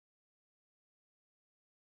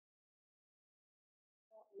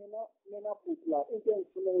mina futhi la into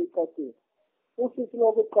engifuna uyicacise usisi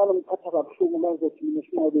lokuqala ngiphatha kabuhlungu manje ukuthi mina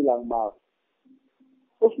Sinqobile angimazi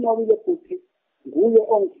uSinqobile futhi nguye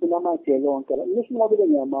ongifuna amajele onke la mina Sinqobile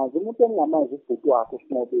ngiyamazi umuntu engingamazi ubhuti wakhe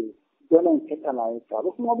uSinqobile yona ngithetha naye njalo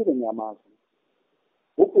uSinqobile ngiyamazi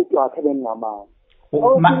ubhuti wakhe bengingamazi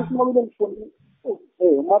uSinqobile ngifuna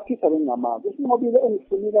uMaphisa bengingamazi uSinqobile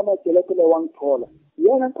engifunile amajele kule wangithola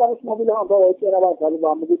yena qala uSinqobile hamba wayetshela abazali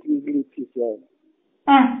bami ukuthi ngiliphise yena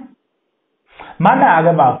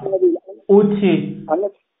mana-ke bafo uthi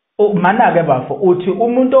mana-ke bafo uthi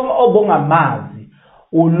umuntu obongamazi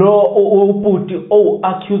ulo ubhuti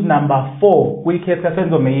accused number 4 kwi-case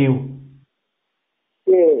kaSenzomeyiwe.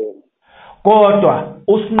 Kodwa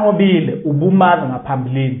uSinqobile ubumazi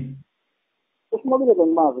ngaphambilini. uSinqobile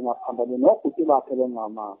bengimazi ngaphambilini nobhuti bakhe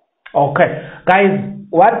bengingamazi. Okay guys,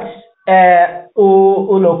 what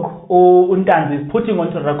Ntanzi is putting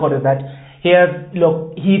onto record is that he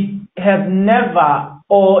has never,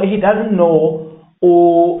 or he doesn't know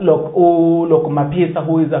Maphisa,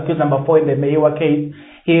 who is accused number 4 in the Meyiwa case.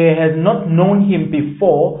 He has not known him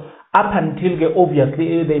before up until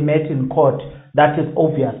obviously they met in court. That is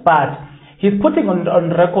obvious, but he's putting on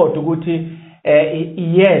record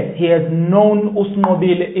yes, he has known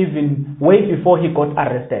Sinqobile even way before he got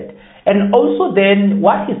arrested. And also then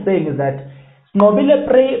what he's saying is that Sinqobile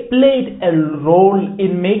played a role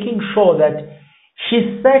in making sure that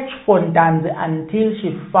she searched for Ntanzi until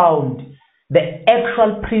she found the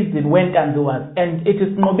actual prison where Ntanzi was. And it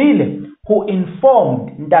is Sinqobile who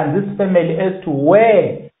informed Ntanzi's family as to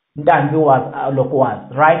where Ntanzi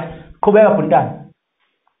was, right? Kubeka Ntanzi.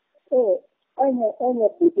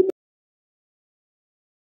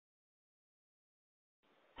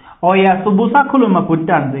 Oh yeah, so busakhuluma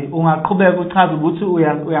Ntanzi ungaqhubeka uchaza ukuthi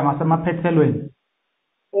uya ngasemaphethelweni.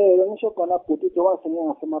 Ngisho khona bhuti njengoba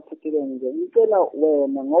sengasemaphethelweni nje ngicela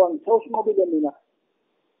wena ngoba ngithe uSinqobile mina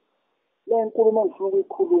le nkulumo ngifuna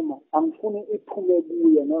ukuyikhuluma angifuni iphume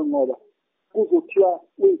kuye ngoba kuzothiwa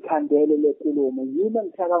uyikhandele le nkulumo yini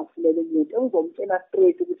engithaka ngifunele umuntu engizomtshela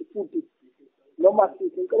straight ukuthi futhi noma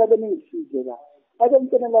sithi ngicela beningisize la ake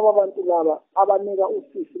ngitshela laba abantu laba abanika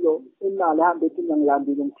usisi lo imali hambe ethi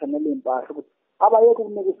ngilambile ngithenele impahla ukuthi abayeke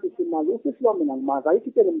ukunika usisi imali usisi lo mina ngimazi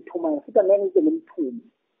ayithitele mthuma futhi angeke ngize ngimthume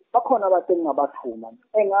bakhona abantu engingabathuma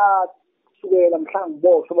engasukela mhlawumbe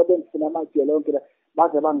ngibosho babengifuna amajele onke la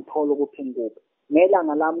baze bangithola ukuthi ngikuphi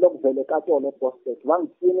nelanga lami lokuvele eKatolo Boston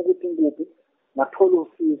bangifuna ukuthi ngikuphi ngathola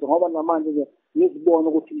usizo ngoba namanje nje ngizibona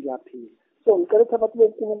ukuthi ngiyaphila so ngicela ukuthi abantu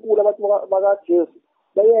beNkulunkulu abantu bakaJesu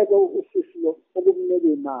bayeke usisi lo okumnika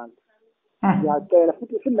imali ngiyacela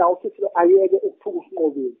futhi sinawo usisi lo ayeke ukuthuka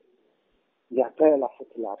uSinqobile ngiyacela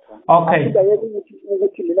futhi lapha ayeke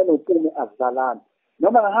ukuthi mina noPume azalana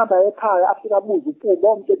noma ngahamba ekhaya afika abuza uPume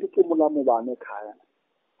bomthetho uPume lami ubani ekhaya.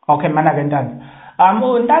 Okay, Manake Ntanzi.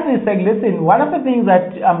 Ntanzi is saying, listen, one of the things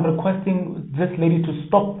that I'm requesting this lady to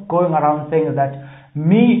stop going around saying is that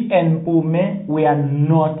me and Pume, we are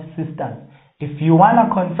not sisters. If you want to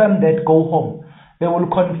confirm that, go home. They will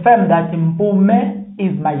confirm that Pume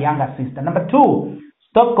is my younger sister. Number 2,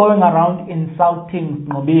 stop going around insulting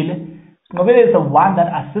Sinqobile. Sinqobile is the one that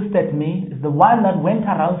assisted me, is the one that went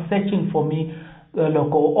around searching for me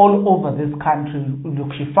all over this country.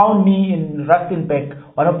 Look, she found me in Rustenburg,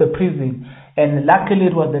 one of the prisons, and luckily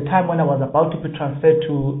it was the time when I was about to be transferred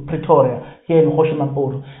to Pretoria, here in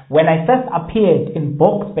Hoshimampuru. When I first appeared in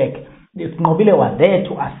Boksburg, Sinqobile was there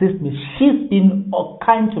to assist me. She's been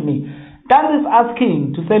kind to me. That is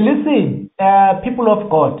asking to say, listen, people of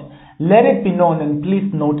God, let it be known, and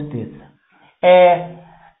please note this.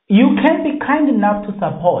 You can be kind enough to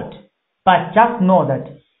support, but just know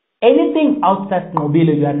that anything outside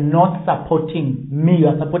Sinqobile, you are not supporting me, you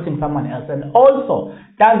are supporting someone else. And also,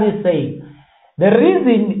 Ntanzi say, the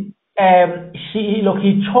reason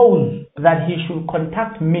he chose that he should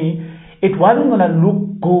contact me, it wasn't going to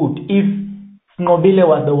look good if Sinqobile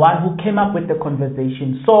was the one who came up with the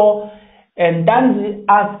conversation. So, and Ntanzi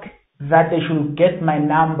asked that they should get my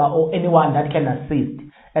number or anyone that can assist.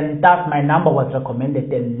 And thus my number was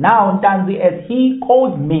recommended. And now Ntanzi, as he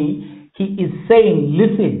called me, he is saying,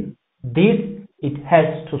 listen, this, it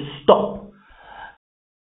has to stop.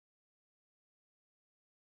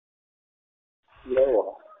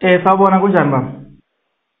 Sawubona kunjani baba?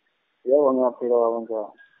 Yebo ngiyaphila baba njani?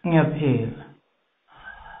 Ngiyaphila.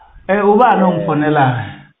 Ubani ongifonela?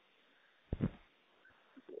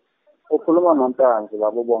 Ukhuluma noNtanzi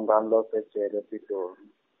labo Bongani lo sejele ePitoli.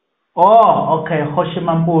 Oh, okay,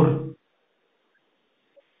 Hoshimampuru.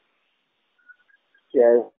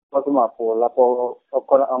 Yes. Lapho lapho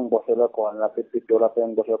okhona angiboshele khona lapho ePitoli lapho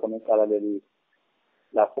engiboshele khona icala leli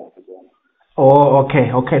lapho. Oh,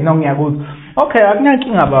 okay, okay. No ngiyakuzwa. Okay,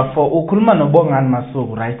 akunankinga bafo. Ukhuluma noBongani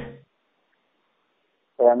Masuku, right?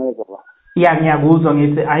 Ngiyamuzwa baba. Yeah, ngiyakuzwa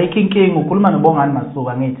ngithi ayikho inkinga ukhuluma noBongani Masuku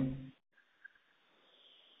angithi.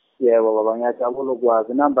 Yebo baba, ngiyajabula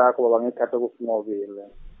ukwazi inamba yakho baba ngithathe kuSingobile.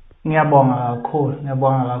 Ngiyabonga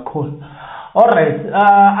kakhulu. Alright,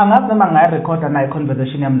 angazi noma ngayirekhoda nayo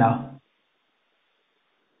conversation yami nawe.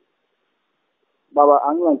 Baba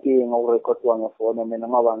anginankinga ukurekhodwa ngefoni mina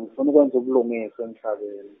ngoba ngifuna ukwenza ubulungiswa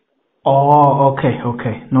emhlabeni. Oh,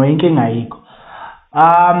 okay. No inkinga ayikho.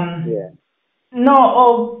 Yeah.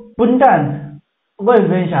 No, Ntanzi,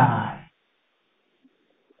 kwenze njani?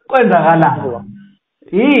 Kwenzakalani?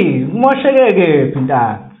 Kumoshekeke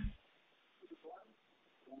Ntanzi.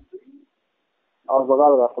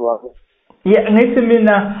 Awuzwakala kahle baba. Yeah, ngithi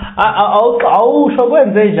mina awusho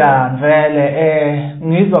kwenze njani vele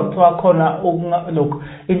ngizwa kuthiwa khona lokho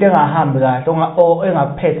into engahambi kahle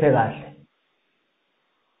engaphethe kahle.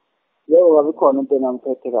 Yebo baba, ikhona into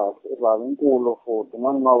engangiphethe kahle baba, inkulu futhi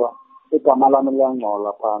ngoba igama lami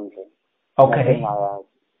liyangcola phandle. Okay.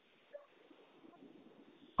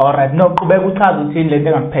 Alright, no qhubeka uchaze uthini lento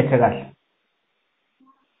engakuphethe kahle.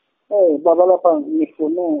 Baba lapha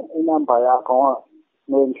ngifune inamba yakho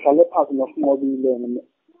ngihlale phansi noSingobile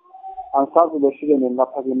angisazi befike nini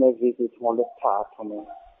lapha kune visit ngolesithathu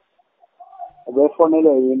mina.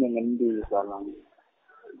 Ubefonele yini ngembiza la.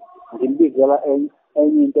 Ngimbizela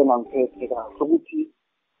enye into engangiphethe kahle ukuthi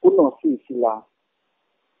kunosisi la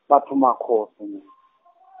bathu makhosi mina.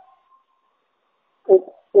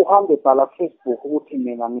 Uhambe bhala Facebook ukuthi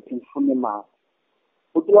mina ngithi ngifuna imali.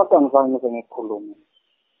 Uthi lapha ngizange ngize ngikhulume.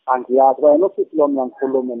 Angiyazi wena nosisi lo mina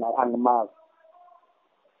ngikhulume naye angimazi.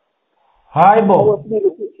 Hayibo.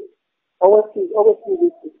 Okwesibili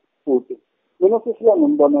futhi mina nosisi lo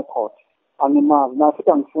ngimbona ecourt angimazi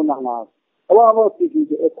nafuthi angifuna ngazi. Abanye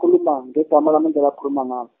abasizwe ekhuluma ngegama lami nje lakhuluma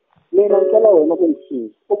ngalo. Mina ngicela wena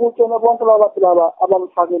ukungisiza ukutshela bonke laba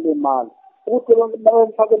abamfakele imali ukuthi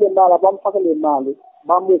bamfakele imali abamfakele imali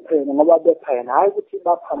bamuphene ngoba bephena hayi ukuthi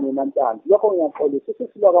bapha mina Ntanzi. Lokho ngiyaxolisa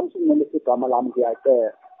sisi lo kamsungule igama lami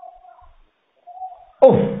ngiyacela.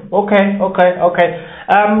 Oh, okay.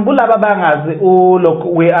 Kulaba bangazi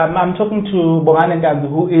I'm talking to Bongani Ntanzi,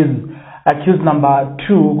 who is accused number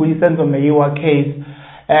 2 kuyisenzo Meyiwa case.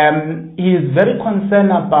 He is very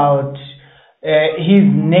concerned about his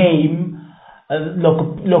name. Look,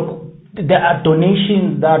 there are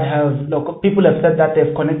donations that people have said that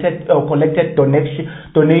they've collected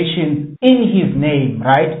donations in his name,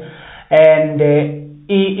 right? And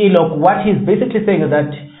look, what he's basically saying is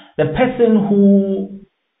that the person who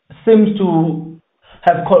seems to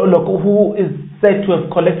have who is said to have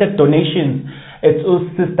collected donations, it's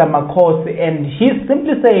Sister Makosi, and he's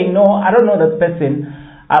simply saying, no, I don't know that person.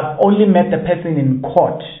 I've only met the person in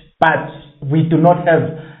court, but we do not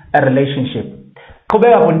have a relationship.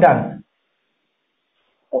 Kubeka Bongani.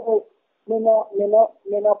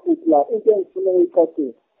 Mina putla into engifuna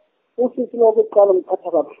uyithathe. Usisi lokuqala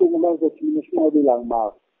ngiphatha kabuhlungu manje mina uSingobile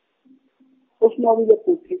angimazi. uSingobile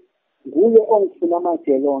futhi nguye ongifuna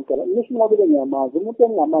amajele onke la. uSingobile ngiyamazi, umuntu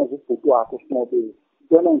engingamazi ubhuti wakhe uSingobile.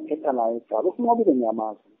 Yena ngithetha naye njalo. uSingobile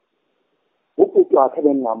ngiyamazi. Ubhuti wakhe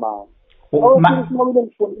bengingamazi. uSingobile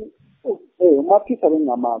ngifuna uMaphisa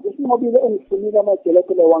bengingamazi. uSingobile engifunile amajele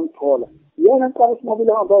akhe wangithola. Yena ngicela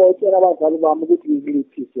uSingobile hamba wayetshela abazali bami ukuthi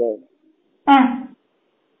ngiliphise yena.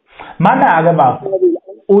 Mana-ke bafo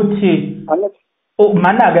uthi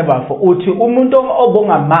mana-ke bafo uthi umuntu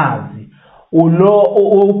obongamazi ulo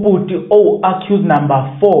ubhuti accused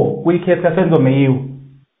number 4 kwicase kaSenzo Meyiwa.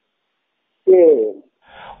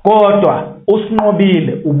 Kodwa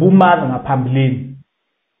uSingobile ubumazi ngaphambilini.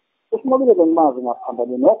 uSingobile bengimazi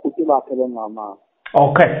ngaphambilini nobhuti bakhe bengingamazi.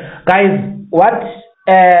 Okay, guys, what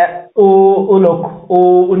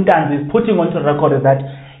Ntanzi is putting onto record is that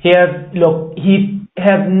he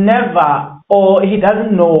has never, or he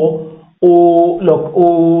doesn't know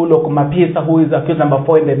Maphisa, who is accused number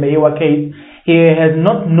 4 in the Meyiwa case. He has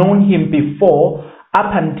not known him before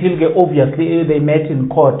up until obviously they met in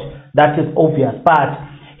court. That is obvious, but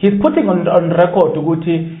he's putting on record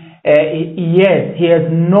ukuthi yes, he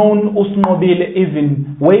has known uSingobile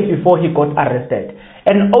even way before he got arrested.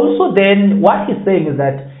 And also then what he's saying is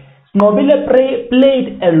that Singobile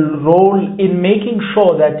played a role in making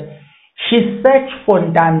sure that she searched for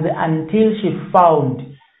Ntanzi until she found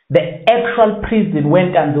the actual prison where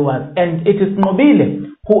Ntanzi was. And it is Singobile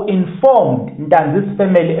who informed Ntanzi's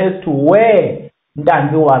family as to where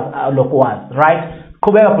Ntanzi was, right?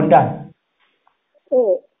 Kubeka Bongani.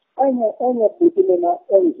 Anya bhuti mina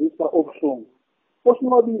engizisa obuhlungu.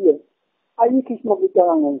 uSingobile ayikho isinqobile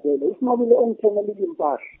angangenzela. Isinqobile engithengele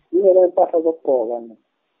impahla ngingena impahla zokugqoka mina.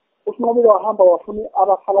 Usinqobile wahamba wafuna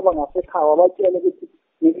abafana abangasekhaya wabatshela ukuthi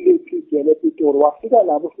ngikuliphi ijele ePitori. Wafika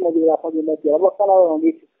nabo usinqobile lapha kwemajele abafana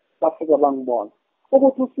bangithi bafika bangibona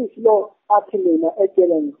ukuthi usisi lo athi mina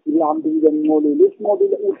ejele ngilambile ngcolile.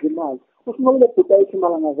 Usinqobile udla imali. Usinqobile bhuta ithi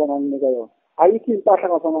imali angazange anginike yona. Ayikho impahla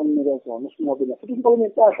angazange anginike zona usinqobile. Futhi usinqobile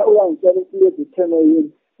impahla uyangitshela ukuthi lezi zithengwe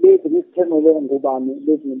yini, lezi ngizithengele ngubani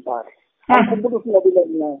lezi impahla. Akukho usinqobile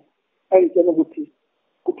mina engitshela ukuthi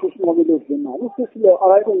usinqobile udla imali. Usisi lo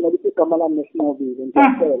akayikho ngicela igama lami nesinqobile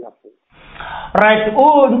ngiyacela futhi. Right.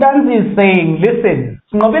 Ntanzi is saying, listen,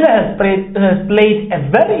 Nobile has played a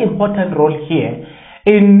very important role here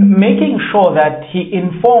in making sure that he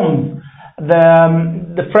informs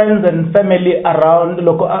the friends and family around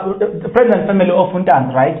the friends and family of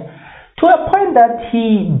Ntanzi, right? To a point that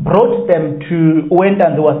he brought them to when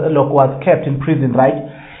Ntanzi was kept in prison, right?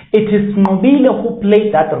 It is Nobile who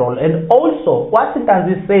played that role. And also, what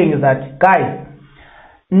Ntanzi is saying is that, guys,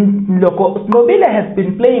 Nobile has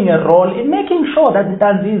been playing a role in making sure that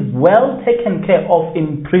Ntanzi is well taken care of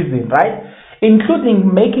in prison, right?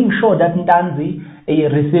 Including making sure that Ntanzi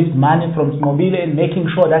receives money from Nobile and making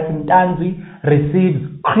sure that Ntanzi receives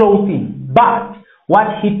clothing. But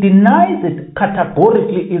what he denies it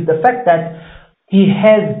categorically is the fact that he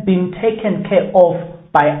has been taken care of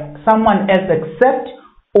by someone else except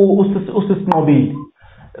Usis Nobile.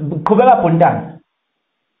 Kubela Puntan.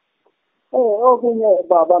 Okunye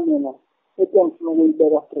baba mina etengifuna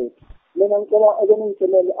ukuyibeka straight. Mina ngicela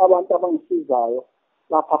ngitshelele abantu abangisizayo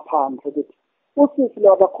lapha phandle ukuthi usisi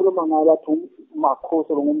lo abakhuluma ngayo bathi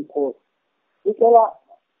uMakhosi lo ngumkhosi. Ngicela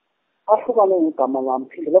ahlukane ngegama lami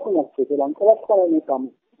phinde lokho ngiyakugcikela. Ngicela ahlukane negama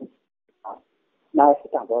naye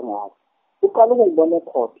sithandwa ngalo. Uqala ukungibona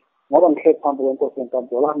ecourt ngoba ngihleli phambi kwenkosi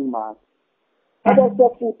yenkantolo angimanga. Abase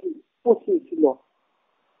futhi usisi lo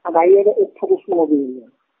akayeke ukuthuka usinqobile.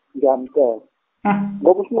 Ngiyamcela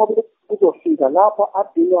ngoba usinqobile uzofika lapha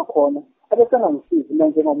adinwa khona abesengangisizi mina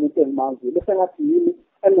njengomuntu engimaziyo bese ngathi yini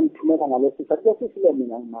engimthumela ngalesi sikhathi bese sile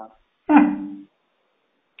mina ngimazi.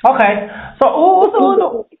 Okay, so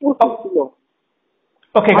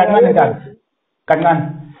okay, kancane.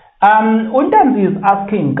 Ntanzi is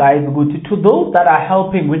asking, guys, to those that are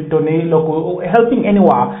helping with helping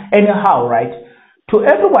anyhow, right? To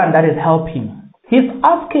everyone that is helping, he's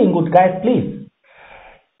asking, good guys, please.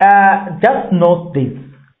 Just note this,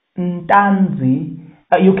 Ntanzi,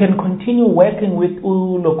 you can continue working with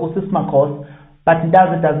Sis Makos, but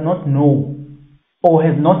Ntanzi does not know or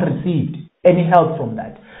has not received any help from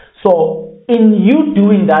that. So, in you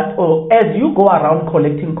doing that, or as you go around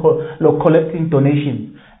collecting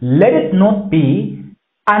donations, let it not be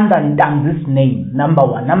under Ntanzi's name, number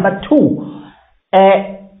one. Number two,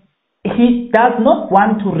 he does not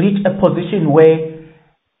want to reach a position where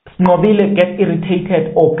Nobile get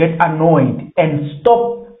irritated or get annoyed and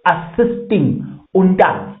stop assisting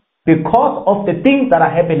Ntanzi because of the things that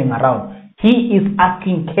are happening around. He is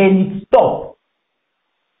asking, can it stop?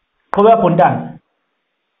 Ngoba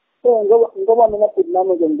mina futhi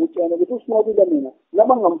nami ngiyangutshela ukuthi usinqobile mina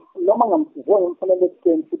noma ngamvona umfanele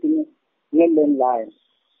ekuthenini futhi ngelandline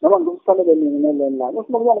noma ngimfanele mina ngelandline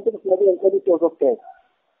usinqobile ukuthi usinqobile ngicela ito zokugeza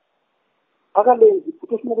akalenzi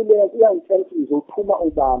futhi usinqobile uyangitshela ukuthi ngizothuma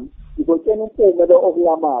ubani ngizotshena impumelo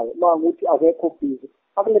okulamayo uma ukuthi akekho busy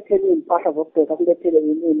akulethele impahla zokugeza akulethele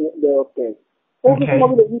ini leyo geza.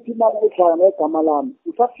 Usinqobile yithi imali edlala ngegama lami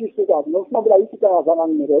usafisa kabi nosinqobile yithi angazange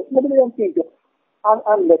anginike usinqobile yonke into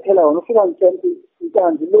angilethela yona ufika ngitshela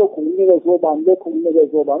Ntanzi lokhu nginikeze obani lokhu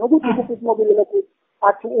nginikeze obani ukuthi futhi usinqobile lokhu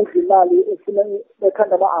athi udla imali ufuna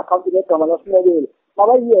ekhanda ama-account negama lasinqobile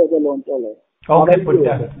mabayiyeke loo nto leyo.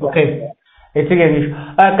 Okay. It's again,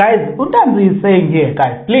 guys, Ntanzi is saying here,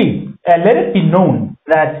 guys, please let it be known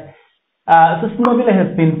that Nobile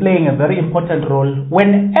has been playing a very important role.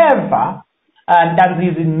 Whenever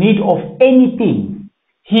Ntanzi is in need of anything,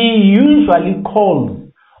 he usually calls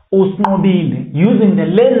Nobile using the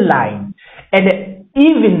landline. And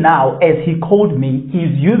even now, as he called me,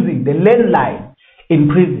 he's using the landline in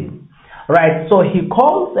prison. Right? So he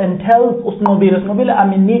calls and tells Nobile,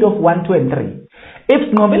 I'm in need of 1, 2, and 3.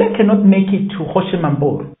 If Nobile cannot make it to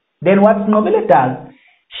Hoshimampur, then what Nobile does,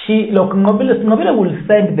 Nobile will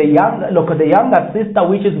send the younger sister,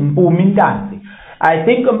 which is Bongani Ntanzi. I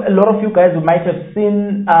think a lot of you guys might have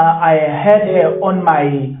seen, I had her on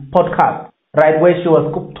my podcast, right, where she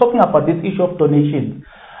was talking about this issue of donations,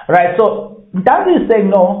 right? So Ntanzi is saying,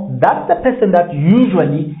 no, that's the person that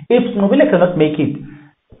usually, if Nobile cannot make it,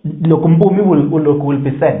 Mbumi will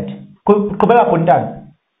be sent. Kubela Ntanzi.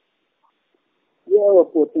 Yeah,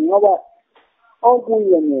 futhi ngoba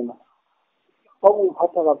okuye mina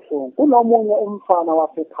okungiphatha kabuhlungu kunomunye umfana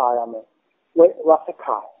wasekhaya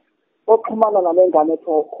wasekhaya oxhumana nale ngane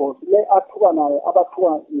ethiwa ukhosi le athuka nayo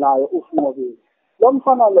abathuka nayo uSingobile. Lo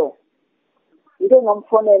mfana lo into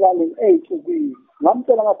engamfonela ne-8 ukuyini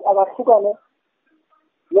ngamtshela ngathi akahlukane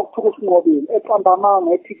lokuthuka uSingobile eqamba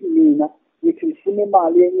amanga ethi mina ngithi ngifuna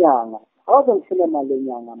imali yenyanga akaze ngifune imali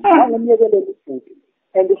yenyanga ngimyekelele ibhuti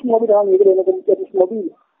and uSingobile angiyekelele kumthetho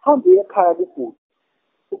uSingobile hambe ekhaya kubhuti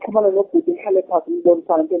uxhumana nobhuti ihlale phansi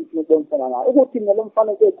ngibonisana into engifuna ukubonisana nayo ukuthi mina lo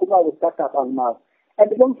mfana ekhulumayo usidadaba angimazi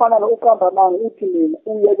and lo mfana lo uqamba amanga uthi mina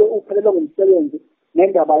uyeke uphelele ngomsebenzi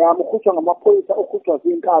nendaba yami ukhutshwa ngamaphoyisa ukhutshwa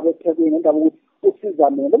zinkaba eThekwini nendaba ukuthi usiza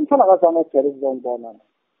mina lo mfana akazange ejele ukuzombona.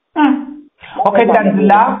 Okay, Ntanzi,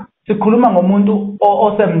 la sikhuluma ngomuntu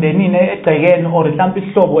osemndenini egcekeni or mhlawumbe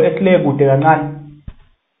isihlobo esile kude kancane.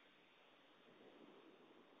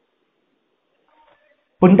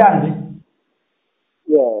 Ntanzi?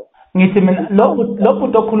 Yes. Ngithi mina lo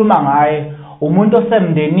bhuti okhuluma ngaye umuntu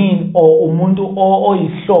osemndenini or umuntu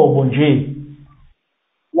oyisihlobo nje?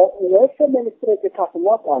 Nefamily straight ekhaya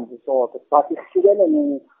ngotanzi sonke but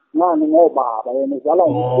sihlukene ngani ngobaba yena uzala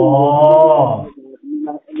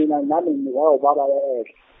mina nami ngizala ubaba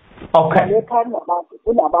ehle. Okay. Lekhaya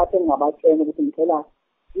kunabantu engingabatshela ukuthi ngicela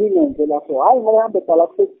ningenze lapho hayi ngoba hambe bhala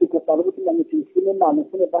ku-Facebook ubhala ukuthi mina ngithi ngifuna imali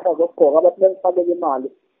ngifuna impahla zokugqoka abathi bengifakele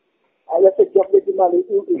imali ayase kuyafika imali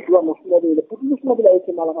idliwa ngoSingobile futhi uSingobile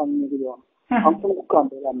ayithi imali anganginikile yona angifuni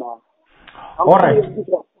ukukhambela mali. Alright.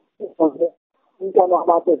 Umntwana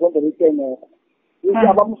wabantu ezondela iteneko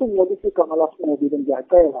abamsungcolisa igama laSingobile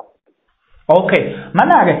ngiyacela. Okay,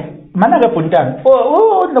 manake Ntanzi.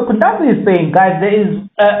 Look, Ntanzi is saying, guys, there is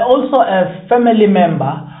also a family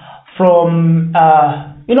member from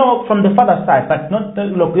from the father's side, but not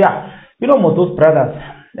look, yeah, those brothers.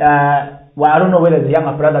 Well, I don't know whether the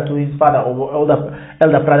younger brother to his father or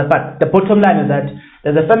elder brother, but the bottom line is that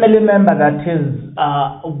there's a family member that is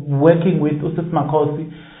working with Usis Makosi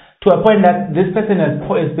to a point that this person has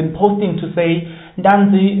been posting to say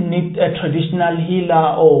Ntanzi need a traditional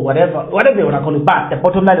healer or whatever they want to call it. But the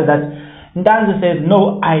bottom line is that Ntanzi says,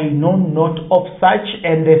 no, I know not of such,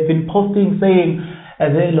 and they've been posting saying,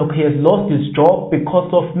 look, he has lost his job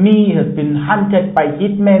because of me, he has been hunted by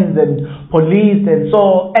hitmen and police, and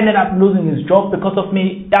so ended up losing his job because of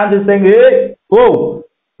me. Ntanzi is saying, hey, whoa,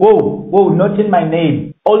 not in my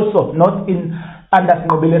name, also not in under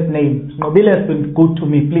Sinobile's name. Sinobile has been good to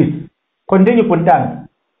me, please. Continue, Ntanzi.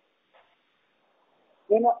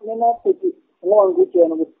 Mina futhi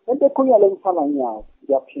ngongikutshena ukuthi into ekhunya lo mfana nyawo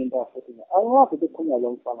ngiyaphinda futhi angazi ukuthi ekhunya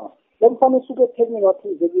lo mfana usuke eThekwini wathi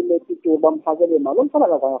uzekile ePitoli bamfakele imali lo mfana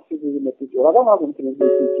akazange afike ePitoli akangazi ukuthi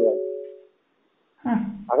ngilePitoli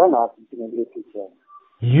akangazi ukuthi ngilePitoli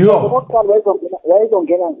okokuqala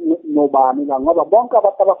wayezongena nobani la ngoba bonke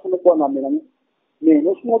abantu abafuna ukubona mina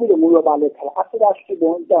uSingobile nguye obaletha la afika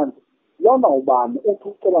ashibo Ntanzi lona ubani uthi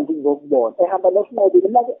ucela ngizokubona ehamba noSingobile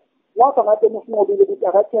manje lapha ngathi uSingobile ukuthi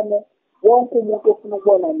akatheme wonke umuntu ofuna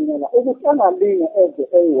ukubona mina la ukuthi angalinge eze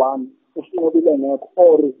A1 uSingobile ngekho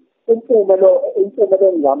or impumelo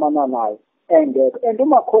engizamana nayo engekho and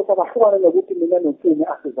uMakhosi akahlukane nokuthi mina noMpume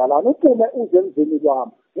asizalana uMpume uze emzini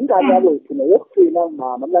kwami ingane yalo ithina yokugcina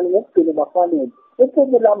mama mina ngokugcina bafanele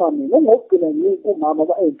uMpume lama mina ngokugcina umama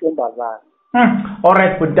bayintombazana. All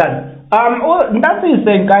right, put done. Ntanzi is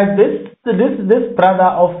saying, guys, this brother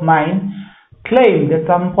of mine claimed at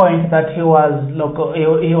some point that he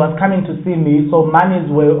was coming to see me, so monies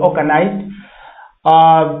were organized,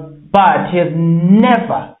 but he has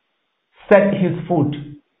never set his foot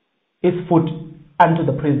onto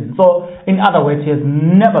the prison. So, in other words, he has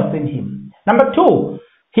never seen him. Number two,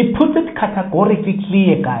 he puts it categorically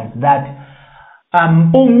clear, guys, that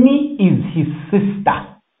Mpumi is his sister.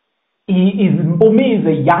 Mpumi is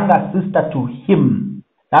a younger sister to him.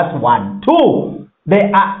 That's one. Two,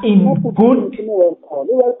 they are in good.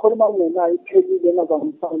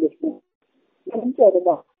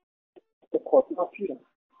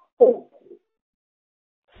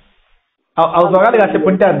 Awuzwakali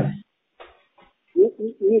kahle Ntanzi.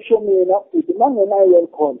 Ngisho mina futhi mangenayo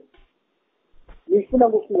welcome. Ngifuna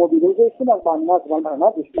ukuSingobile, ngifuna ngibani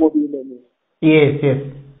ngazi uSingobile mina. Yes.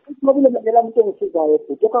 USingobile ngela umuntu engisizayo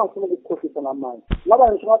futhi okangifuna ukukhohlisa ngamanje.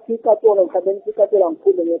 Ngaba ngisho ngathi ikatolo mhlawumbe ikatela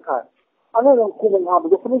ngikhulu ngekhaya. Angeke ngikhulu ngihambe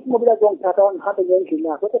ngifuna uSingobile azongithatha ngihambe ngendlini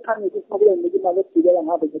yakhe. Kodwa khani uSingobile nginika imali ekugibela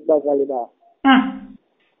ngihambe ngibazali la.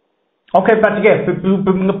 Okay, but ke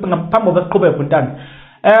ngaphambi kokuqhubeka Ntanzi.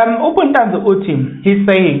 Ntanzi uthi, he's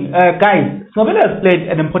saying, guys, Singobile has played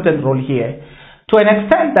an important role here to an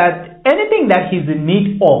extent that anything that he's in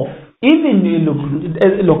need of, even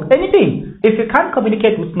look, anything, if he can't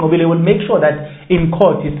communicate with Singobile, he will make sure that in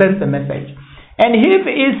court he sends a message. And he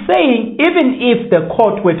is saying, even if the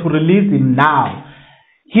court were to release him now,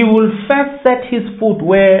 he will first set his foot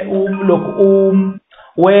where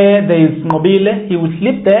there is Nobile. He will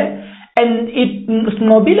sleep there, and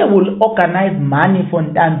Nobile will organize money for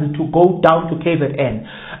Ntanzi to go down to KZN.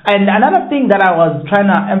 And another thing that I was trying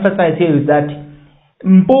to emphasize here is that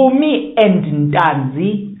Mpumi and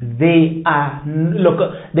Ntanzi,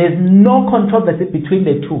 there's no controversy between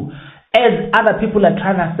the two. As other people are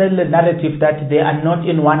trying to sell the narrative that they are not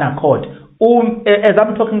in one accord. As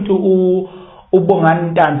I'm talking to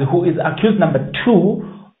Bongani Ntanzi, who is accused number 2,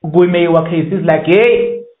 Guimewa case, is like,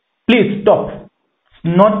 hey, please stop.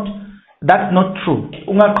 That's not true.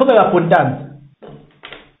 Ungaqhubeka Ntanzi.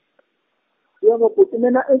 Yebo futhi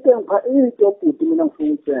mina into futhi mina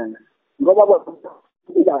ngifuna ukuthenga ngoba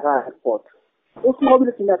sport.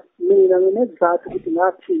 Usimobile mina nginezizathu ukuthi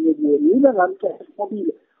ngathini kuye. Mina ngamtshela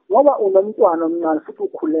usimobile ngoba unomntwana omncane futhi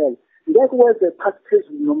ukhulele. Ngeke wenze phansi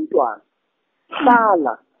phezulu nomntwana.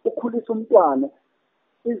 Hlala ukhulisa umntwana.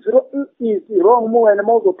 Is wrong uma wena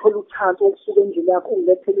mawuzothola uchance okusuka endlini yakho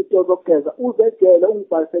ungilethele into zokugeza uzegele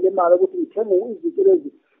ungibhalisele imali ukuthi ngithenge izinto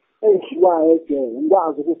lezi edliwayo ejele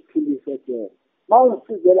ngikwazi ukusiphilisa ejele.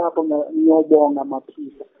 Mawungisize lapho ngiyobonga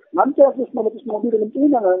amaphisa. Ngamtshela ukuthi Isinqobile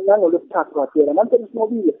lempina ngangolwesithathu kaphela. Ngamtshela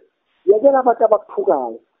Isinqobile yekela abantu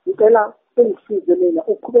abakuphukayo. Ngicela engisize mina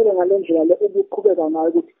uqhubeke ngale ndlela le ubuqhubeka ngayo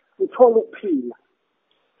ukuthi ngithole ukuphila.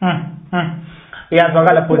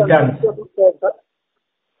 Iyazwakala Ntanzi.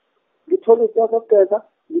 Ngithole ukugeza,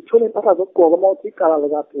 ngithole impahla zokugqoka uma uthi icala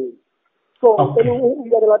likaphela. So ngicela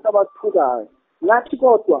uyeke abantu abakuphukayo. Ngathi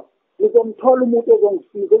kodwa ngizomthola umuntu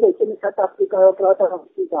ozongisiza ezotshela iSouth Africa yonke abantu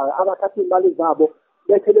abangisizayo abathatha imali zabo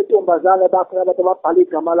bethe le ntombazane bakho abantu ababhala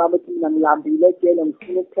igama lami ethi mina ngilambile ejele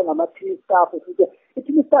ngifuna ukuthenga ama-team staff futhi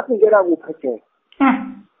i-team staff ingena kuphi ejele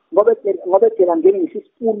ngoba ejele angene ngisho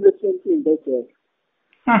isipuni lesensimbi ejele.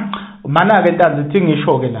 Mana-ke Ntanzi uthi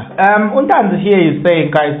ngisho-ke la uNtanzi here is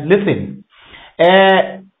saying, guys, listen,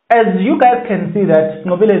 as you guys can see that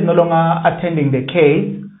Nobile is no longer attending the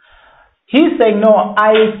case. He's saying, no,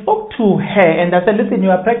 I spoke to her and I said, listen,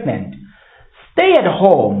 you are pregnant. Stay at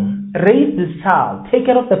home, raise this child, take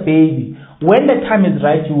care of the baby. When the time is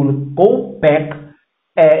right, you will go back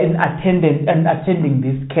in attending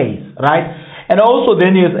this case, right? And also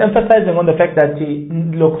then he is emphasizing on the fact that,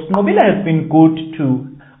 look, Nobile has been good to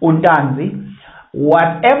Ntanzi.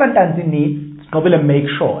 Whatever Ntanzi needs, Nobile make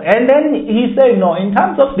sure. And then he said, no, in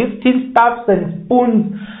terms of these tin stuffs and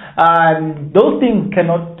spoons, those things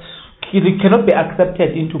cannot be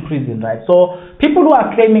accepted into prison, right? So people who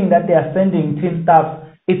are claiming that they are sending tin stuff,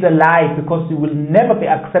 it's a lie, because you will never be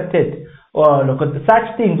accepted, or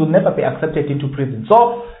such things will never be accepted into prison.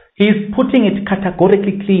 So he's putting it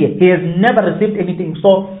categorically clear. He has never received anything.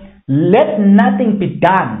 So let nothing be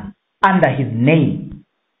done under his name.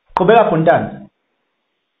 Qhubeka Ntanzi.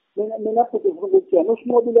 Mina futhi ngifuna ukutshela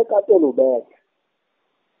uSinqobile katelo ubethe.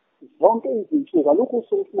 Zonke izinsuku alukho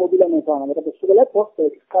usuku uSinqobile ngezana ngoba kusukela eBoston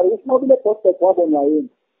siqala uSinqobile eBoston wabona yini.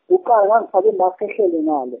 Uqala ngangifake imask ehlele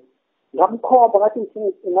ngale. Ngamkhomba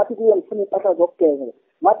ngathi kuye ngifuna impahla zokugeza.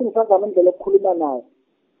 Ngathi ngisazama indlela yokukhuluma naye.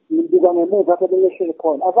 Ngibuka ngemuva akhe beyehlele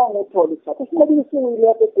khona. Azange ngithole isikhathi. uSinqobile usuyile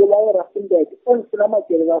lapha egula eRustenburg. Engifuna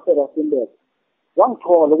amajele kaseRustenburg.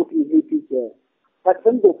 Wangithola ukuthi ngiziphi ijele. But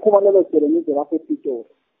sengizophuma lelo jele ngize lapha ePitori.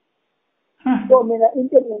 So mina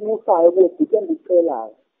into engimusayo ukuthi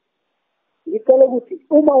ngicelayo. Ngicela ukuthi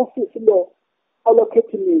uma ufisa lo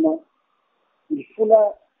allocate mina ngifuna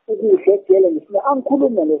ukudla ejele ngifuna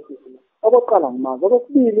angikhulume lesizwe. Okokuqala ngimazi.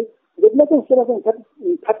 Okwesibili ngibethe ngisela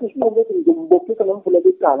ngithatha isinqumo ukuthi ngizombophisa nomvulela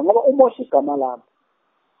icala ngoba umosha igama lami.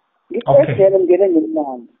 Ngicela ngene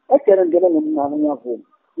ngemnani. Ejele ngene ngemnani ngiyavuma.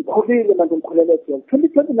 Ngikhulile manje ngikhulele ejele.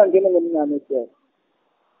 2020 ngene ngemnani ejele.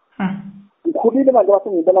 Ngikhulile manje wathi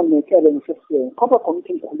ngibona nginekele ngisesweni. Khomba khona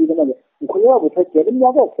ukuthi ngikhulile manje. Ngikhuleka kuphejele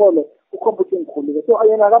iminyaka ophole ukhomba ukuthi ngikhulile. So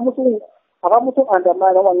ayena akamuthi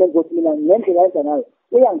undermine noma ngenza ukuthi mina ngendlela yenza nayo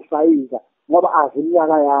uyangisayiza ngoba azi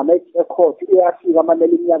iminyaka yami ecourt uyafika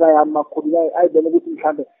amanele iminyaka yami makhulu ayibone ukuthi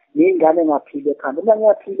mhlambe ngingane ngaphile ekhanda. Mina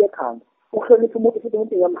ngiyaphila ekhanda. Uhlonipha umuntu futhi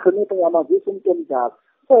umuntu ngiyamhlonipha ngiyamazisa umuntu omdala.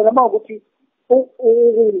 So yena mawukuthi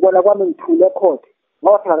ngibona kwami ngithule ecourt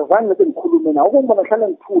ngoba phela zange ngithi ngikhulume nawe ukungibona hlala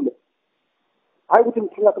ngithule. Hayi ukuthi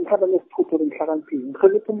ngithula mhlaba nesithutho lenhlakaniphile.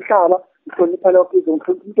 Ngihlonipha umhlaba, ngihlonipha lokho izo,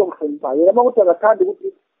 ngihlonipha into ongihloniphayo. Yena makuthi akathandi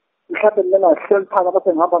ukuthi mhlawumbe mina ngihloniphana abase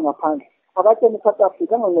ngihamba ngaphandle. Abatshela eSouth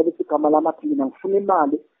Africa angangibisi igama lamathi mina ngifuna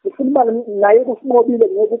imali. Ngifuna imali naye kuSinqobile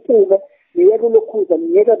ngeke uphume, ngiyeke lokhuza,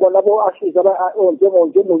 ngiyeke bona abo ashiza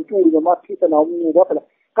njengoNtuli noMaphisa nawo umncube phela.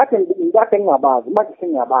 Kade ngingabazi, manje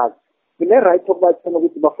sengiyabazi. Ngine right yokubathena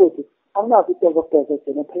ukuthi bafowethu anginazi ito zokubheza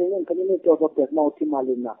thina phela ngikhanini ito zokubheza mawuthi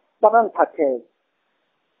imali na bangangiphathela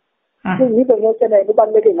ngibe ngiyotshela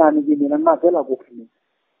kubaluleke ngani kimi mina ngimazela kuphi mina.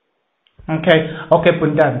 Okay,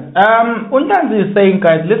 Puntan. Untanzi is saying,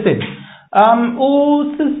 guys, listen.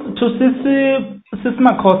 To Sis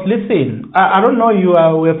Makos, listen. I don't know you.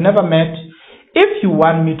 We have never met. If you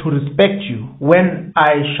want me to respect you when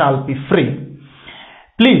I shall be free,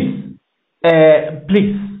 please, can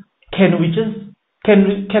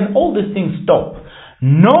all these things stop?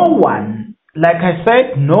 No one, like I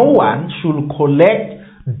said, no one should collect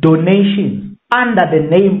donations under the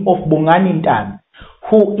name of Bongani Ntanzi,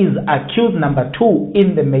 who is accused number 2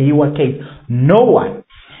 in the Meyiwa case. No one.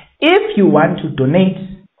 If you want to donate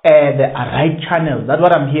the right channels, that's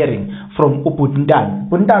what I'm hearing from Ntanzi.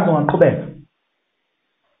 Ntanzi ungaqhubeka.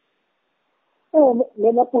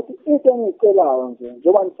 Mina futhi into engicelayo nje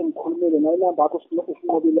njengoba ngisemkhulumile nayilamba yakho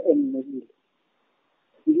usinqobile enginekile.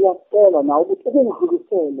 Ngiyacela nawe ukuthi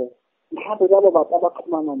ungidlulisele mhlawumbe labo bantu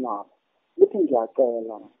abaxhumana nabo. Lithi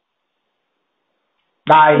ngiyacela.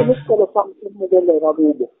 Hayi. Isicelo sami simukeleka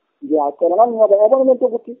kubo. Ngiyacela ngingoba yabona umuntu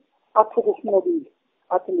ukuthi athuke usinqobile.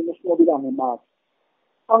 Athi mina usinqobile angemazi.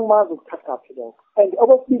 Angimazi ukuthatha phi lokho. And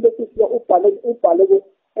okwesibili sisiya ubhaleke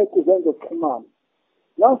ekuzeni zokuxhumana.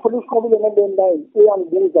 Ngangifuna usinqobile ngendendayini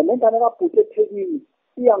uyangibuza lentana kabhuti eThekwini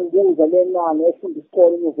iyangibuza lenani efunda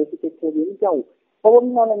isikole eUniversity eThekwini ntawu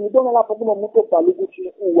okomncane ngibona lapho kunomuntu obhala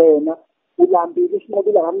ukuthi wena ulambile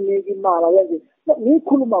usinqobile akamnika imali yenze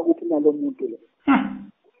ngikhuluma kuphi nalo muntu lo.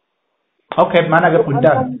 Okay, mana ke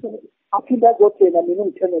Puntan. Aphinda azothena mina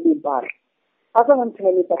ngithengele impahla.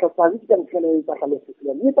 Asangithengele impahla sazi ukuthi ngithengele impahla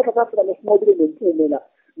lesifile. Impahla zafika nesinqobile nempumela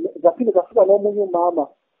zaphinde zafika nomunye umama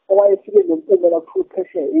owayefike nempumela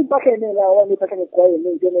kupheshe. Impahla enela wami impahla ngegwaye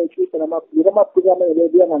nento neyitshisa namabhulu amabhulu amele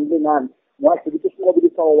bebuya ngangilingani. Wathi ukuthi isinqobile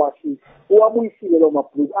sawo washi. Uwabuyisile lo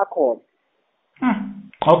mabhulu akhona.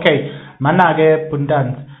 Okay, mana ke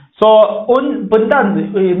Puntan. So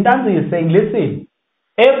Ntanzi is saying, listen,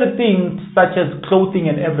 everything such as clothing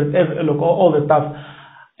and everything, look, all the stuff,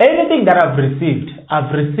 anything that I've received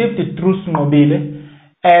it through Snobile.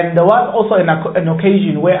 And there was also an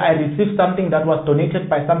occasion where I received something that was donated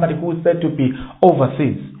by somebody who is said to be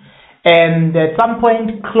overseas. And at some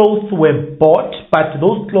point, clothes were bought, but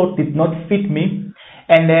those clothes did not fit me.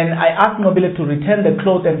 And then I asked Nobile to return the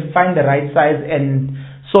clothes and find the right size, and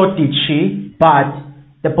so did she. But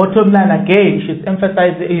the bottom line again, he's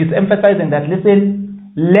emphasizing that,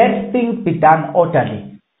 listen, let things be done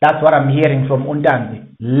orderly. That's what I'm hearing from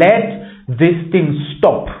Ntanzi. Let these things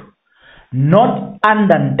stop. Not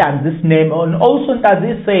under Ntanzi's name. And also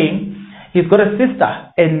Ntanzi is saying he's got a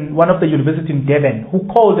sister in one of the universities in Devon who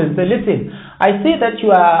called and said, listen, I see that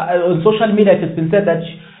you are on social media, it has been said that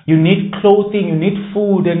you need clothing, you need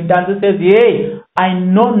food. And Ntanzi says, yeah, I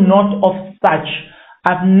know not of such.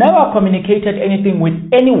 I've never communicated anything with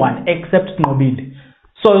anyone except Snobile.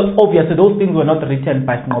 So obviously those things were not written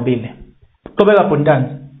by Snobile. Kobeka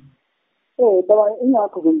Puntan. Baba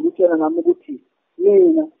ingakho ngikutshela nami ukuthi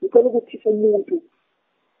mina ngicela ukuthi umuntu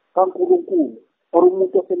kaNkulunkulu or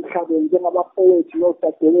umuntu osemhlabeni njengabafowethu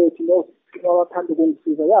nodadewethu nobathanda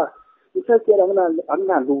ukungisiza ya ngicela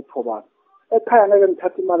anginalutho baba. Ekhaya ngeke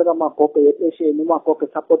ngithathe imali kaMagogo yepesheni, uMagogo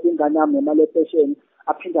support ingane yami nemali yepesheni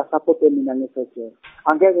aphinda support mina ngesejela.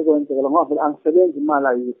 Angeke kwenzeka ngoba angisebenzi imali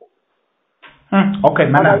ayikho. Okay,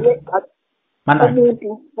 mana.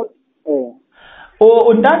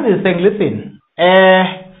 Ntanzi is saying, listen,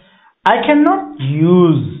 I cannot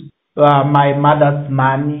use my mother's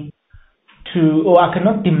money or I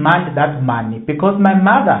cannot demand that money because my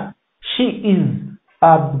mother, she is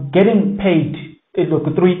getting paid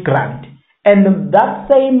 3 grand. And that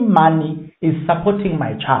same money is supporting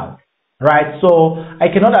my child, right? So I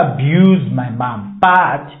cannot abuse my mom,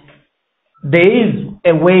 but there is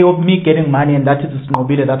a way of me getting money, and that is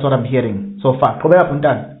Snobile. That's what I'm hearing so far.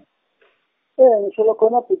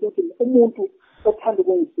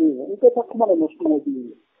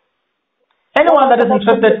 Anyone that is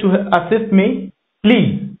interested to assist me,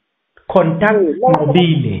 please contact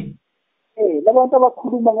Snobile.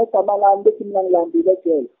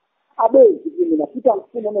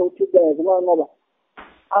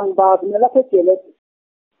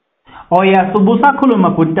 Oh yeah, so busakhuluma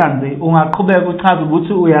Ntanzi ungaqhubeka uchaza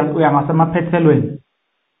ukuthi uya ngasemaphethelweni.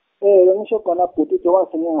 Ngisho khona bhuti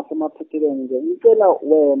njengoba sengiya ngasemaphethelweni nje ngicela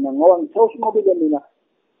wena ngoba ngithe usinqobile mina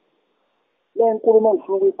le nkulumo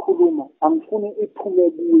engifuna ukuyikhuluma angifuni iphume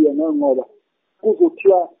kuye ngoba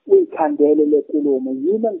kuzothiwa uyikhandele le nkulumo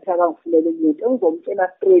yini engithaka ngifunele umuntu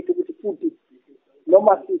engizomtshela straight ukuthi futhi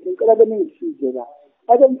noma sithi ngicela beningisize la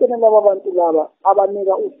ake ngitshele laba abantu laba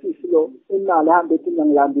abanika usisi lo imali ahambe ethi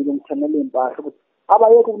ngilambile ngithengele impahla ukuthi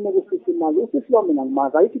abayeke ukunika usisi imali. Usisi lo mina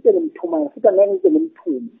ngimazi ayithitele mthuma futhi angeke ngize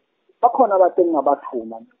ngimthume. Bakhona abantu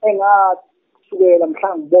engingabathuma engasukela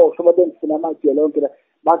mhla ngiboshwe babengifuna amajele yonke la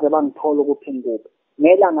baze bangithola ukuthi ngikuphi.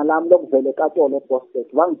 Ngelanga lami lokuvela eKatolo eBoston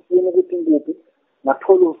bangifuna ukuthi ngikuphi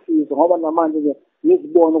ngathola usizo ngoba namanje nje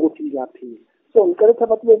ngizibona ukuthi ngiyaphila. So ngicela ukuthi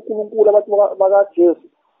abantu beNkulunkulu abantu bakaJesu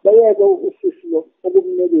bayeke usisi lo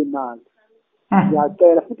ukumnika imali.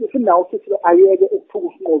 Ngiyacela futhi sinawo usisi lo ayeke ukuthuka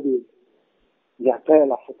usinqobile.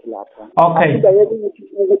 Ngiyacela futhi lapha. Okay. Ayeke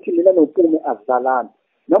ukuthi mina noPume azalana.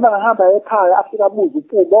 Noma ngahamba ekhaya afika abuza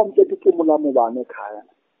uPume bomthetho uPume lami ubani ekhaya.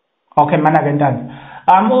 Okay, Manake Ntanzi.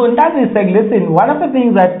 Ntanzi saying, listen, one of the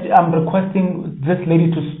things that I'm requesting this lady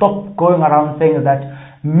to stop going around saying is that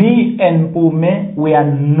me and Pume, we are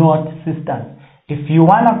not sisters. If you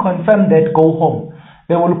want to confirm that, go home.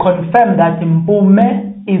 They will confirm that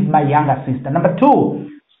Pume is my younger sister. Number two,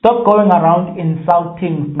 stop going around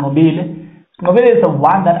insulting Snobile. Snobile is the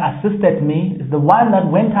one that assisted me, is the one that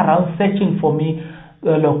went around searching for me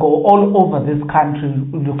all over this country.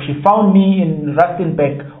 Look, she found me in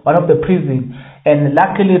Rustenburg, one of the prisons, and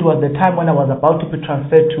luckily it was the time when I was about to be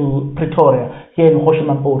transferred to Pretoria, here in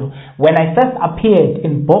Hoshimampuru. When I first appeared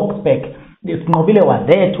in Boksburg, Snobile was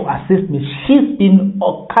there to assist me. She's been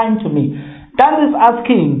kind to me. That is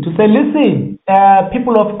asking to say, listen,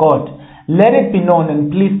 people of God, let it be known, and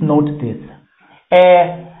please note this.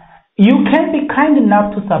 You can be kind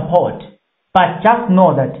enough to support, but just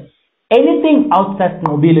know that anything outside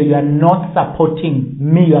Snobile, you are not supporting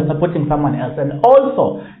me, you are supporting someone else. And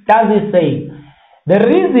also, that is saying, the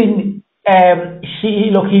reason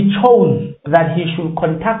he chose that he should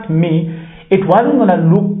contact me, it wasn't going to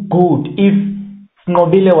look good if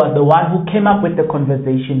Snobile was the one who came up with the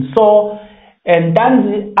conversation. So, and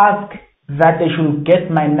Ntanzi asked that they should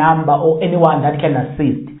get my number or anyone that can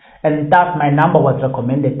assist. And thus my number was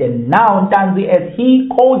recommended. And now Ntanzi, as he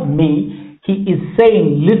called me, he is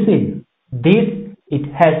saying, listen, this, it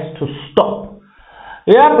has to stop.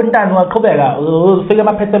 Yeah, but Ntanzi waqhubeka ufike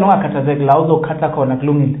emaphethelo ongakhathazeki la uzokhatha khona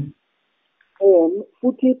kulungile.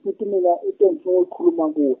 Futhi mina into engifuna ukukhuluma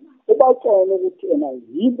kuyo. Ubatshela ukuthi yena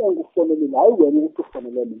yini engikufonelile, hayi wena ukuthi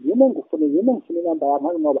ufonele mina. Yini engikufonelile, yini engifuna inamba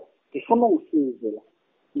yakho ngoba ngifuna ngisize la.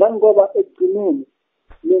 Ngani ngoba ekugcineni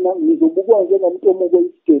mina ngizobukwa njengomuntu omuke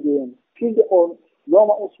isigebengu. Phinde on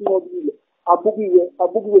noma usinqobile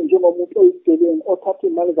abukiwe njengomuntu oyisigebengu othatha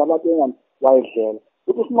imali zabantu engani wayedlela.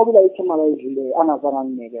 Ukuthi usinqobile ayithi imali ayidlileyo angazange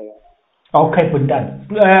anginike yona. Okay, Ntanzi.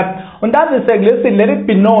 Ntanzi is saying, listen, let it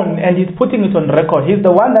be known, and he's putting it on record. He's the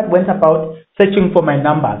one that went about searching for my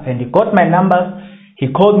numbers, and he got my numbers. He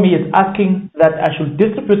called me, he's asking that I should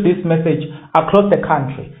distribute this message across the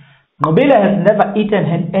country. Nobile has never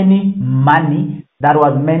eaten any money that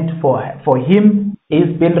was meant for him.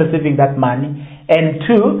 He's been receiving that money. And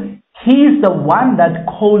two, he's the one that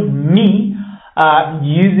called me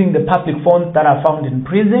using the public phones that are found in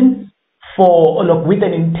prison with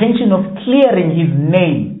an intention of clearing his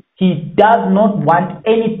name. He does not want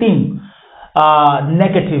anything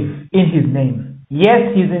negative in his name.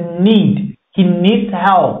 Yes, he's in need. He needs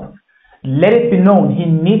help. Let it be known, he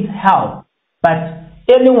needs help. But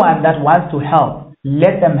anyone that wants to help,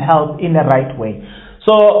 let them help in the right way.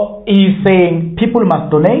 So he's saying people must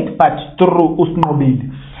donate, but through uSnobile.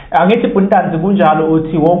 Angithi Ntanzi kunjalo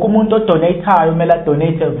uthi wonke umuntu odonateayo kumele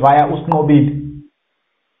donate via uSnobile.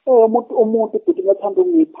 Umuntu futhi ngathanda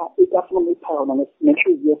ungipha afuna ungipha yona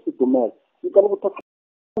nenhliziyo esidumela. Ngicela ukuthi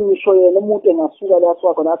ngisho yena umuntu engasuka la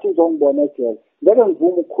swakho nathi uzongibona ejele. Ngeke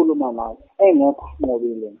ngivume ukukhuluma naye engekho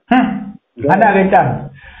uSnobile. Manake Ntanzi.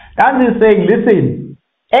 Ntanzi is saying, listen,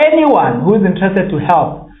 anyone who is interested to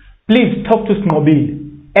help, please talk to Snobile.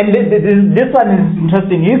 And this one is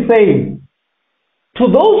interesting. He's saying, to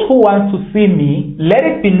those who want to see me, let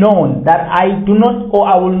it be known that I do not, or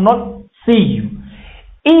I will not see you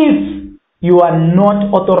if you are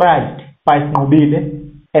not authorized by Snobile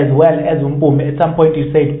as well as Umpume. At some point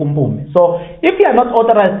you said Umpume. So if you are not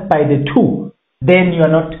authorized by the two, then you're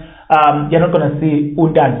not going to see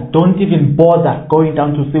Ntanzi. Don't even bother going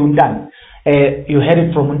down to see Ntanzi. You heard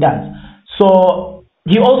it from Ntanzi. So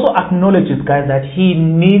he also acknowledges, guys, that he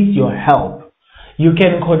needs your help. You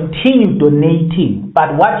can continue donating,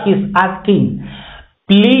 but what he's asking,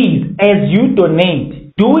 please, as you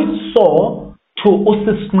donate, do it so to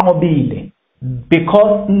Snobile,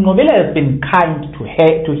 because Snobile has been kind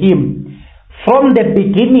to him from the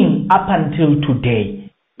beginning up until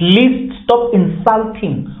today. Please stop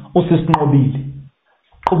insulting Snobile.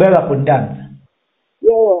 Kubera Ntanzi.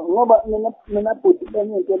 Yeah, ngoba mina bhuti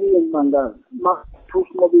enye into leyo ngimanga ma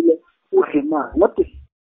Snobile udle imali. Not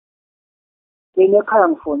mina ekhaya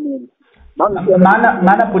ngifonile mana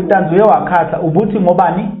Ntanzi uyewakhatha ubuthi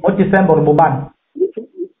ngobani ngoDecember ubobani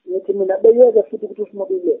ngithi mina beyeke futhi ukuthi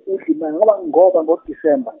uSinobile udlimana ngoba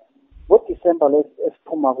ngoDecember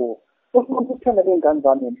lesiphuma kuwo uSinobile uthenge ingane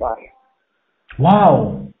zami empahla.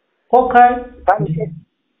 Wow, okay.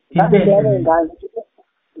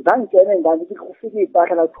 Ngangena ingane ukuthi kufika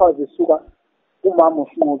impahla la kuthiwa zisuka umama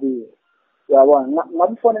uSinobile. Uyabona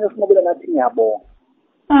ngamfonela uSinobile nathi ngiyabonga.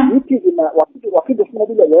 Yithi mina wafika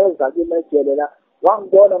uSinobile weza kimejele la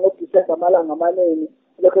wangibona ngoDecember amalanga amanene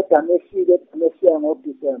lokho edamesile mesiya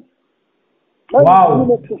ngoDecember.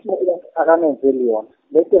 Wow. USinobile akanenzeli yona.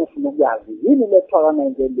 Lethe ngifuna ukuyazi yini letho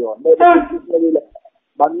akanenzeli yona. Bese uSinobile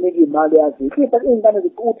bamnika imali yazi. Iphepha ingane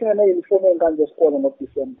zikuthena neuniform engane zesikole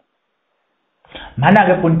ngoDecember. Mana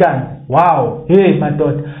ke Ntanzi. Wow. Hey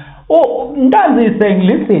madoda. Oh, Ntanzi is saying,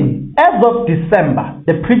 listen, as of December,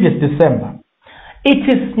 the previous December, it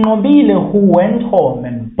is Nobile who went home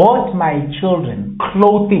and bought my children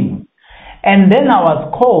clothing. And then I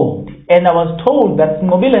was called and I was told that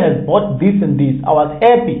Nobile has bought this and this. I was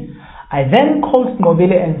happy. I then called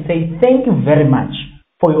Nobile and said, thank you very much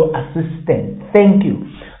for your assistance. Thank you.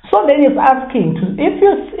 So then he's asking,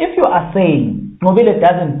 if you are saying Nobile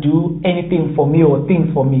doesn't do anything for me or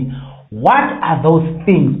things for me, what are those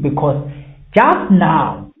things? Because just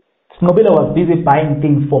now, Nobile was busy buying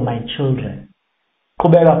things for my children.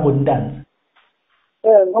 Kubera Ntanzi.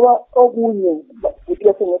 Ngoba okunye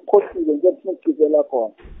ukuthi ngekhohlile nje ngikugcizela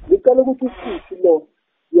khona. Ngicela ukuthi usisi lo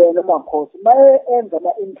yena Makhosi maye enza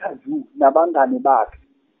ama-interview nabangani bakhe.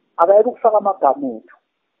 Akayeke ukufaka amagama ethu.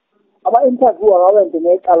 Ama-interview akawenze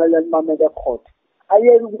ngecala lelimameke court.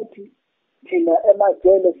 Ayeke ukuthi thina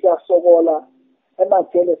emajele siyasokola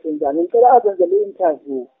emajele senjani. Ngicela azenzele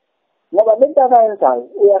i-interview. Ngoba lento akayenzayo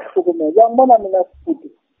uyahlukumeza. Ngibona mina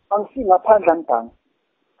futhi angifiki ngaphandle angibhanga.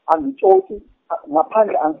 Angitshoti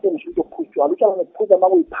ngaphandle angisengisho into okuphushwa utshalo ngiphuza uma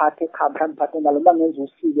kuyiphathe ekhaya ngiphathe ngalo uma ngenza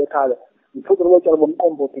usike ekhaya ngiphuza lotshalo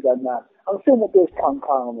bomqombothi kancane angisiyo umuntu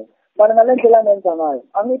wesiqhaqhanga mina mana ngale ndlela angenza ngayo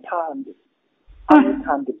angithandi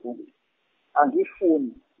futhi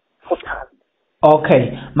angifuni futhi.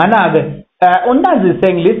 Okay, Manage, Ntanzi is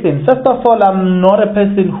saying, listen, first of all, I'm not a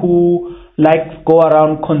person who likes go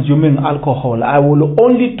around consuming alcohol. I will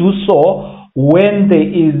only do so when there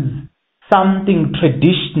is something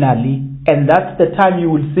traditionally, and that's the time you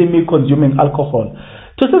will see me consuming alcohol.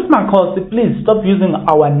 To Sis Makhosi, please stop using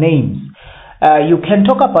our names. You can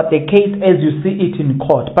talk about the case as you see it in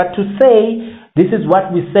court, but to say this is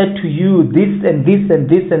what we said to you, this and this and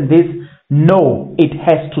this and this, no, it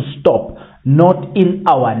has to stop. Not in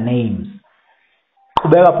our names.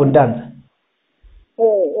 Kubeka Ntanzi.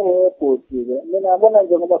 Bhotile. Mina ngibona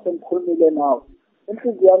njengoba sengikhulumile nawe.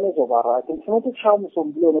 Inhliziyo yami izoba right. Ngifuna ukuthi ushaya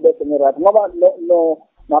umsombululo bese ngiright ngoba no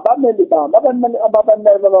nabameli bami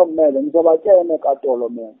abameli babamele ngizobatshena enkantolo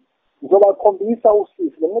mina. Ngizobakhombisa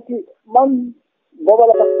usisi ngokuthi ngoba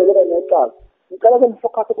lapha sibhekene necala. Ngicela ke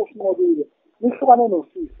ngifocus kuSinobile. Nihlukane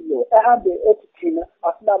nosisi lo. Ehambe ethi thina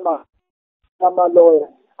asinama-lawyer.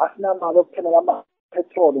 Asinamali okuthengela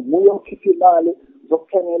ama-petrol, nguye okhipha imali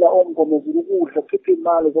zokuthengela omngomezulu ukudla, okhipha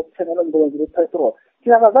imali zokuthengela omngomezulu petrol.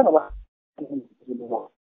 Thina kazange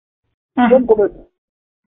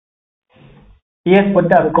Yes,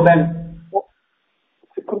 Ntanzi, qhubeka.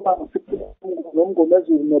 Sikhuluma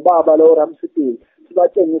nomngomezulu nobaba lo Ramsipili,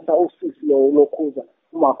 sibatshengisa usisi lo lokhuza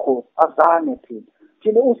uMakhosi. Azange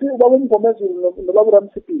thina ubaba umngomezulu nobaba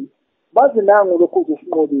Ramsipili bazi nangu lokhuza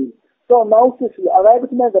uSinobile. So now usisi akayeke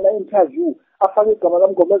ukuthi menza ama-interview afake igama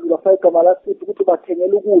laMngomezulu afake igama laSipho ukuthi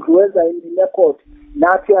bathengele ukudla wenza i-record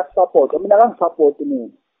nathi yasupporta. Mina akangisapporti mina.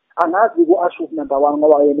 Angazi ku-Ashuf number 1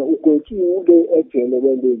 ngoba yena ugwetshiwe ule ejele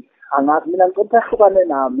weleni. Angazi mina ngicela ahlukane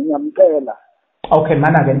nami ngiyamcela. Okay,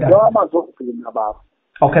 Manage Ntanzi. Lo amazogcina baba.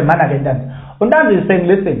 Okay, Manage Ntanzi. Ntanzi is saying,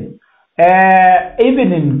 listen,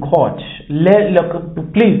 even in court,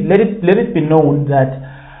 please let it be known that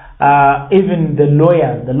even the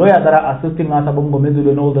lawyers that are assisting us, Abongomezulu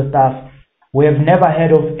and all the staff, we have never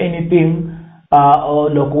heard of anything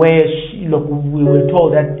where we were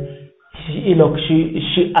told that she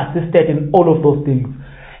assisted in all of those things.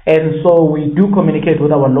 And so we do communicate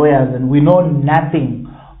with our lawyers and we know nothing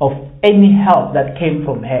of any help that came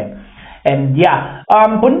from her. And yeah,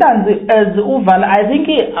 Ntanzi, as uvala, I think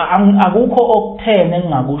akukho okuthene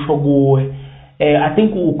engingakusho kuwe. I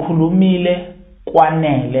think ukhulumile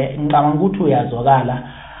kwanele ngicabanga ukuthi uyazwakala.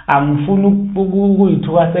 Angifuni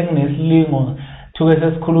ukuyithuka senginesilingo thuke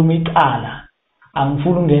sesikhuluma iqala.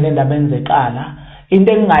 Angifuni ungena endabeni zeqala.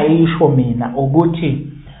 Into engingayisho mina ukuthi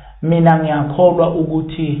mina ngiyakholwa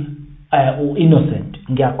ukuthi u-innocent.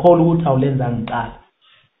 Ngiyakholwa ukuthi awulenza ngiqala.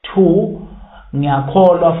 2,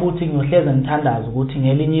 ngiyakholwa futhi ngiyohleze ngithandaza ukuthi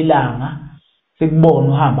ngelinye ilanga sikubona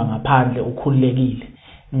uhamba ngaphandle ukhululekile.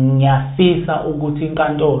 Ngiyafisa ukuthi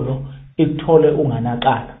inkantolo ikuthole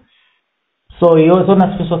unganaqala. So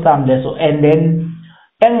yisona sifiso sami leso. And then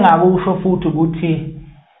engingakusho futhi ukuthi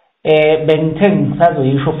bengithe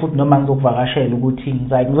ngisazoyisho futhi noma ngizokuvakashela ukuthi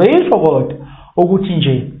ngizoyisho kodwa ukuthi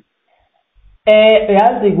nje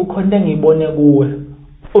yazi kukhona engiyibone kuwe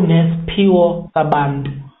unesiphiwo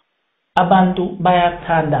sabantu. Abantu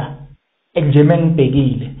bayakuthanda nje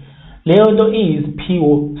mengibhekile. Leyo nto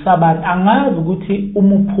iyisiphiwo sabantu. Angazi ukuthi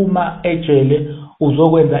uma uphuma ejele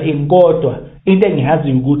uzokwenza inkodwa into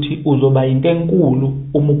engiyazi ukuthi uzoba into enkulu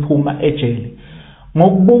uma uphuma ejele.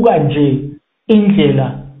 Ngokubuka nje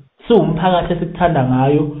indlela siwumphakathi esikuthanda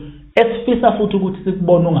ngayo, esifisa futhi ukuthi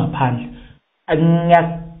sikubone ungaphandle,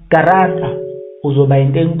 ngiyagaranta uzoba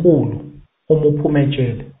into enkulu uma uphuma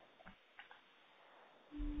ejele.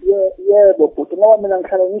 Yebo bhuti, ngoba mina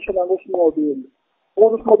ngihlala ngisho nangoSinqobile.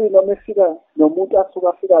 USinqobile noma efika nomuntu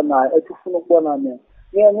afika naye ethi ufuna ukubona mina.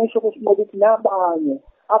 Ngisho kuSinqobile ukuthi nabanye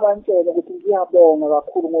abantshela ukuthi ngiyabonga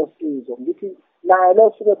kakhulu ngosizo. Ngithi naye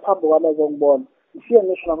lo suke phambi kwami ezongibona. Ngifike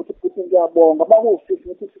ngisho ukuthi futhi ngiyabonga. Bakusisi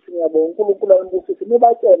ngithi sisi ngiyabonga. uNkulunkulu ayengusisi.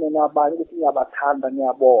 Nibatshene nabanye ukuthi ngiyabathanda,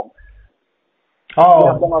 ngiyabonga.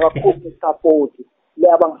 Ngiyabonga kakhulu ngesupport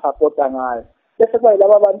le abangisupporta ngayo. Bese kuba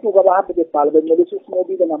yilaba bantu abahambe bebhala bencelisa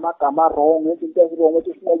uSinqobile namagama wrong, izinto ezirong ukuthi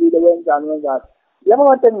uSinqobile wenzani. Laba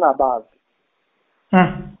bantu engingabazi.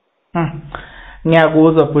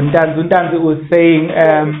 Ngiyakuzwa Ntanzi. Ntanzi was saying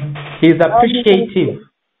he's appreciative.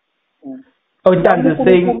 Ntanzi is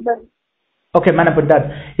saying, okay, Ntanzi.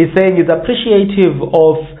 He's saying he's appreciative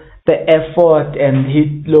of the effort, and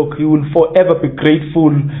he will forever be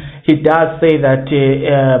grateful. He does say that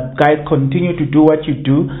guys, continue to do what you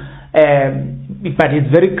do, but he's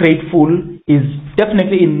very grateful. He's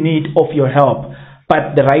definitely in need of your help,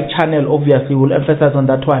 but the right channel, obviously, will emphasize on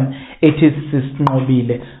that one. It is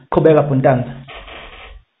Sinqobile. Qhubeka Ntanzi.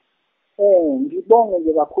 Ngibonge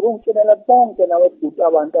nje kakhulu ngitshela bonke nawe bhuti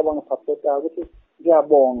abantu abangisupportayo ukuthi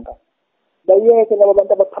ngiyabonga. Bayeke laba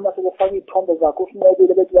bantu abaqhama sebefaka izithombe zakho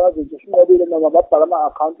uSinqobile bethi bazi nje uSinqobile noma babhala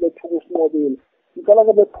ama-account bethuka uSinqobile. Ngicela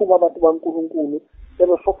ke bephuma abantu baNkulunkulu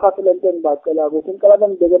sebefocus lento engibacela ukuthi ngicela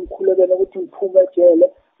bengibeke emkhulekweni ukuthi ngiphume ejele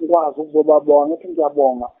ngikwazi ukuzobabonga. Ngithi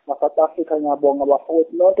ngiyabonga South Africa, ngiyabonga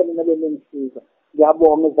bafowethu nonke mina beningisiza.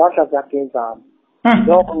 Ngiyabonga, izandla ziyagezana.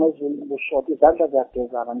 Lokho ngezulu bushoti, izandla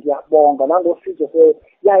ziyagezana. Ngiyabonga nangosizo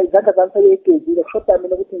izandla zami sebeyigezile. Kushoda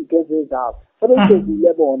mina ukuthi ngigeze ezabo.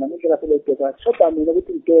 Sebeyigezile bona ngendlela sebeyigeza. Kushoda mina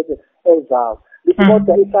ukuthi ngigeze ezabo. Lithi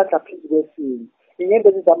kodwa isandla phezu kwesinye.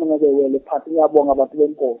 Inyembezi zami ngezewele phansi. Ngiyabonga abantu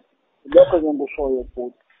benkosi. Lokho ngikushoyo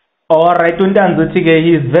futhi. All right, Ntanzi uthi-ke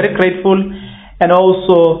he is very grateful, and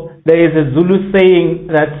also there is a Zulu saying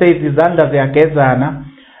that says izandla ziyagezana,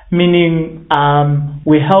 meaning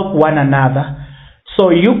we help one another. So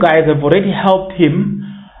you guys have already helped him,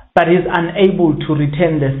 but he's unable to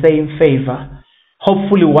return the same favor.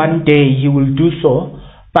 Hopefully one day he will do so,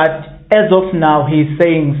 but as of now he's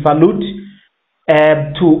saying salute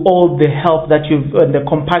to all the help that the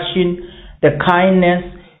compassion, the kindness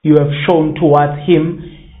you have shown towards him.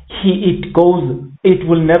 It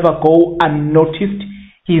will never go unnoticed.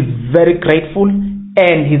 He's very grateful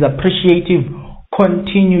and he's appreciative.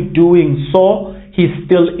 Continue doing so. He's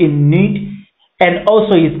still in need. And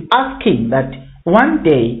also he's asking that one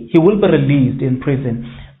day he will be released in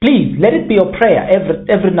prison. Please let it be your prayer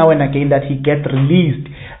every now and again that he gets released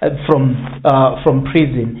from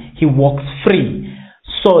prison. He walks free.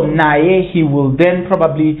 So naye he will then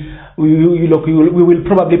probably we will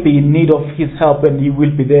probably be in need of his help, and he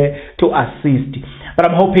will be there to assist. But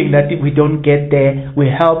I'm hoping that if we don't get there, we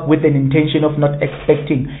help with an intention of not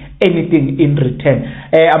expecting anything in return.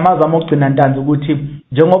 Amazama ukugcina Ntanzi ukuthi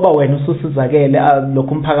njengoba wena ususizakele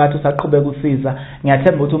lokhu umphakathi usaqhubeka usiza,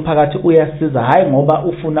 ngiyathemba ukuthi umphakathi uyasiza, hayi ngoba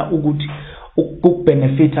ufuna ukuthi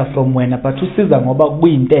ukubenefita from wena, but usiza ngoba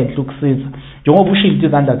kuyinto enhle ukusiza. Njengoba ushintsha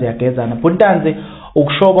izandla ziyagezana. Ntanzi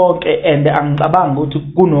ukusho konke, and angicabangi ukuthi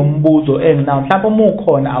kunombuzo enginawo. Mhlawumbe uma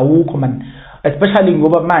ukhona awukho man, especially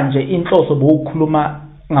ngoba manje inhloso bokukhuluma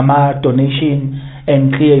ngama donation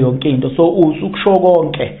and clear yonke into. So ukusho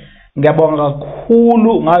konke ngiyabonga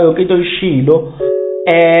kakhulu ngayo yonke into oyishilo.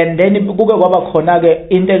 And then kuke kwaba khona ke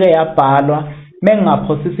into eyabhalwa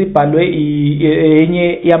mengingaphosisa ibhalwe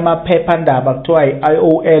enye yamaphepha ndaba kuthiwa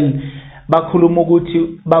iOL, bakhuluma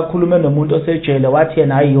ukuthi bakhulume nomuntu osejele wathi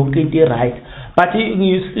yena hayi yonke into right, but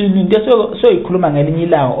into soyikhuluma ngelinye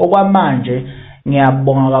ilanga. Okwamanje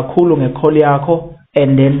ngiyabonga kakhulu ngecall yakho,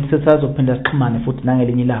 and then sisazophinda sixhumane futhi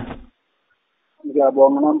nangelinye ilanga.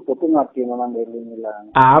 Ngiyabonga namphoto ungadinga mangelinye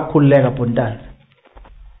ilanga. Akhululeka Bhutanzi.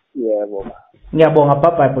 Yebo. Ngiyabonga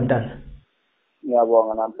bye bye Bhutanzi.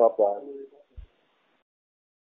 Ngiyabonga nampapa.